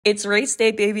It's race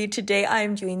day, baby. Today I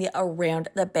am doing the Around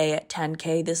the Bay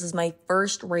 10K. This is my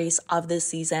first race of the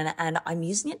season, and I'm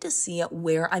using it to see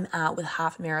where I'm at with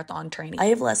half marathon training. I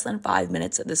have less than 5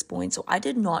 minutes at this point, so I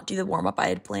did not do the warm-up I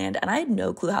had planned, and I had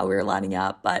no clue how we were lining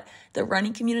up, but the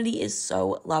running community is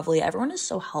so lovely. Everyone is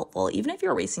so helpful, even if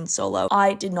you're racing solo.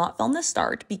 I did not film the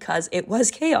start because it was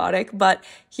chaotic, but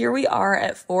here we are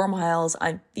at 4 miles.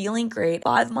 I'm feeling great.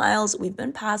 5 miles, we've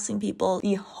been passing people.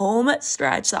 The home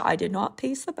stretch that I did not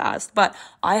pace the best, but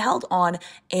I held on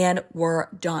and we're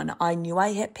done. I knew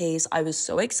I hit pace. I was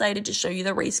so excited to show you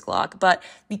the race clock, but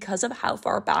because of how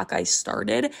far back I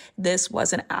started, this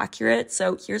wasn't accurate.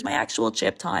 So here's my actual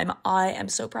chip time. I am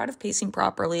so proud of pacing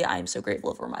properly. I am so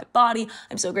grateful for my body.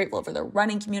 I'm so grateful for the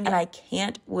running community, and I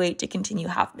can't wait to continue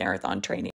half marathon training.